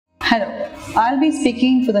Hello, I'll be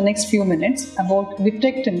speaking for the next few minutes about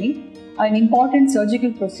vitrectomy, an important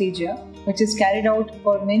surgical procedure which is carried out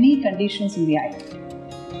for many conditions in the eye.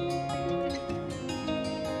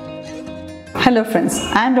 Hello friends,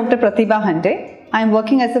 I am Dr. Prathiba Hande. I am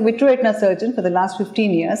working as a Vitreous surgeon for the last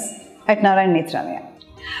 15 years at Narayan Nethralaya.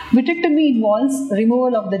 Vitrectomy involves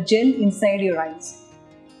removal of the gel inside your eyes.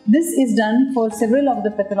 This is done for several of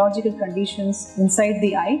the pathological conditions inside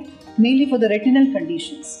the eye, mainly for the retinal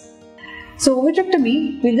conditions. So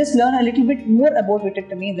vitrectomy, we'll just learn a little bit more about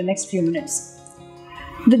vitrectomy in the next few minutes.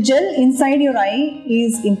 The gel inside your eye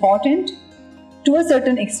is important to a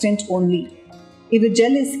certain extent only. If the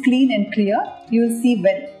gel is clean and clear, you will see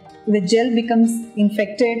well. If the gel becomes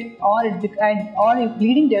infected or if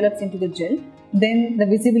bleeding develops into the gel, then the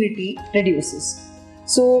visibility reduces.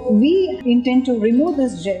 So we intend to remove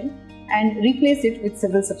this gel and replace it with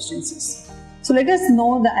several substances. So let us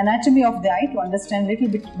know the anatomy of the eye to understand a little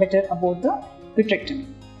bit better about the vitrectomy.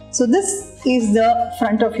 So this is the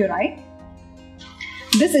front of your eye.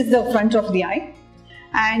 This is the front of the eye,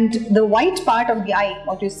 and the white part of the eye,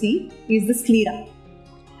 what you see, is the sclera.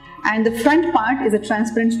 And the front part is a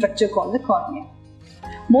transparent structure called the cornea.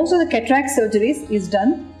 Most of the cataract surgeries is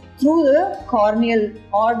done through the corneal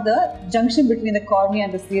or the junction between the cornea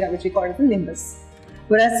and the sclera, which we call it the limbus.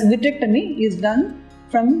 Whereas vitrectomy is done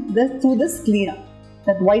through the sclera,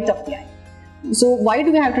 that white of the eye. So why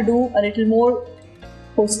do we have to do a little more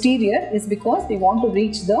posterior? Is because we want to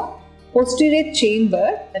reach the posterior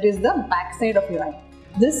chamber, that is the back side of your eye.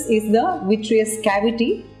 This is the vitreous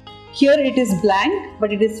cavity. Here it is blank,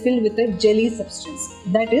 but it is filled with a jelly substance,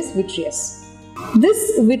 that is vitreous.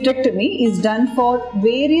 This vitrectomy is done for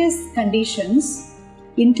various conditions,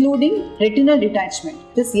 including retinal detachment.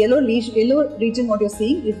 This yellow region what you are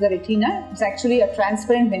seeing is the retina. It's actually a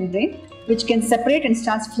transparent membrane which can separate and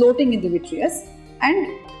starts floating in the vitreous,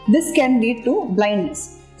 and this can lead to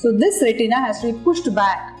blindness. So this retina has to be pushed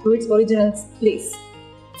back to its original place.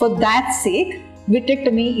 For that sake,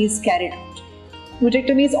 vitrectomy is carried out.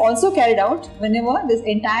 Vitrectomy is also carried out whenever this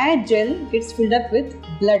entire gel gets filled up with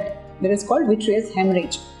blood. That is called vitreous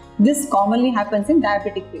hemorrhage. This commonly happens in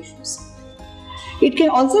diabetic patients. It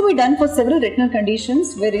can also be done for several retinal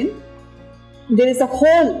conditions wherein there is a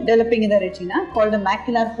hole developing in the retina called the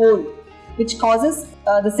macular hole, which causes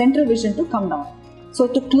the central vision to come down. So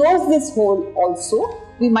to close this hole also,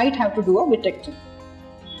 we might have to do a vitrectomy.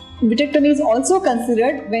 Vitrectomy is also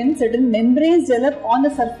considered when certain membranes develop on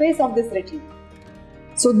the surface of this retina.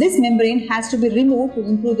 So this membrane has to be removed to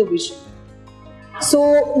improve the vision.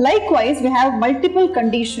 So likewise, we have multiple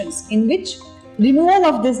conditions in which removal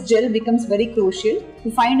of this gel becomes very crucial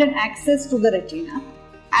to find an access to the retina,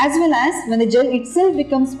 as well as when the gel itself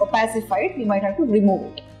becomes opacified, we might have to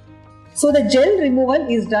remove it. So the gel removal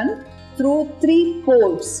is done through 3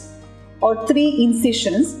 ports or 3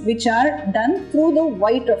 incisions, which are done through the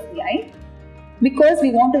white of the eye, because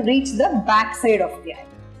we want to reach the back side of the eye.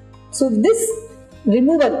 So this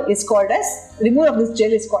removal of this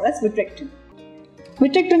gel is called as vitrectomy.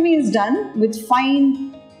 Vitrectomy is done with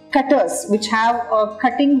fine cutters which have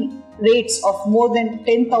cutting rates of more than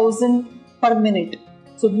 10,000 per minute.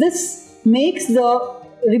 So this makes the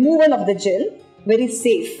removal of the gel very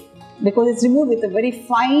safe, because it's removed with a very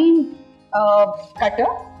fine cutter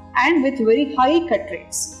and with very high cut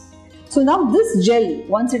rates. So now this gel,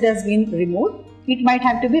 once it has been removed, it might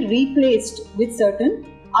have to be replaced with certain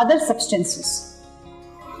other substances.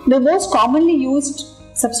 The most commonly used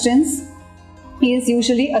substance is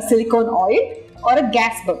usually a silicone oil or a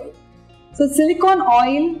gas bubble. So silicone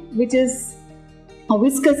oil, which is a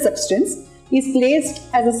viscous substance, is placed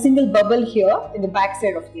as a single bubble here in the back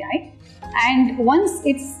side of the eye, and once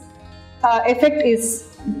its effect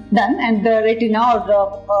is done and the retina or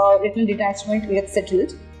the retinal detachment gets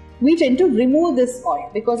settled, we tend to remove this oil,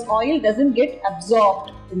 because oil doesn't get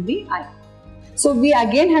absorbed in the eye. So we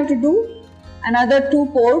again have to do another 2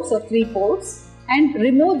 ports or 3 ports and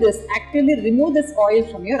actively remove this oil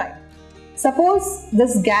from your eye. Suppose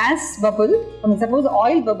this suppose the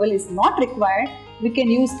oil bubble is not required, we can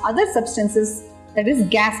use other substances, that is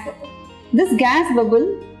gas bubble. This gas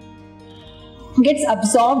bubble gets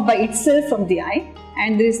absorbed by itself from the eye,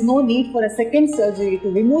 and there is no need for a second surgery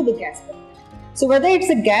to remove the gas bubble. So whether it's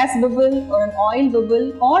a gas bubble or an oil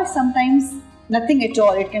bubble, or sometimes nothing at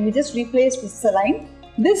all, it can be just replaced with saline.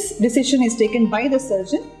 This decision is taken by the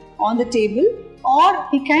surgeon on the table, or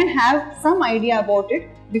he can have some idea about it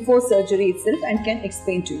before surgery itself and can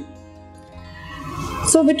explain to you.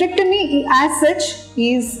 So vitrectomy as such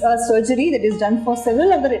is a surgery that is done for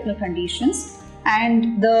several of the retinal conditions,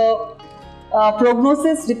 and the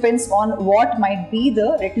Prognosis depends on what might be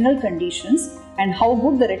the retinal conditions. and how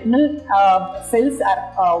good the retinal cells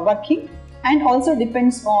are working, and also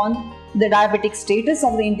depends on the diabetic status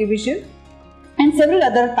of the individual and several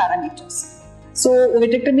other parameters. So, the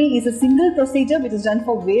vitrectomy is a single procedure which is done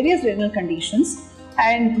for various retinal conditions,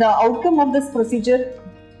 and the outcome of this procedure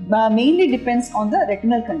mainly depends on the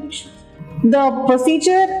retinal condition. The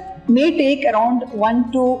procedure may take around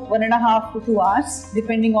 1 to 1.5 to 2 hours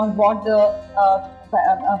depending on what the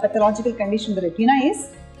pathological condition the retina is,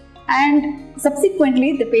 and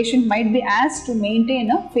subsequently the patient might be asked to maintain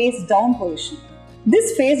a face down position.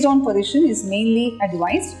 This face down position is mainly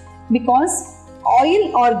advised because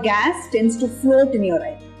oil or gas tends to float in your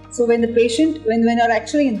eye. So when the patient, when you are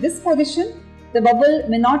actually in this position, the bubble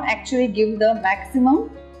may not actually give the maximum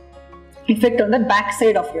effect on the back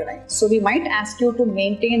side of your eye. So we might ask you to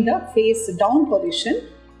maintain the face down position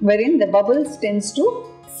wherein the bubbles tends to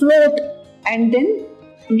float and then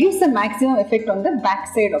gives the maximum effect on the back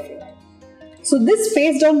side of your eye. So this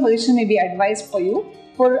face down position may be advised for you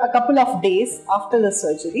for a couple of days after the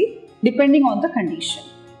surgery depending on the condition.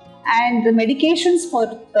 And the medications for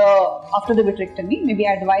after the vitrectomy may be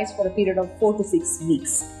advised for a period of 4 to 6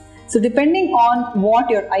 weeks. So depending on what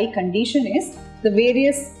your eye condition is, the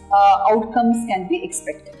various outcomes can be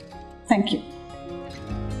expected. Thank you.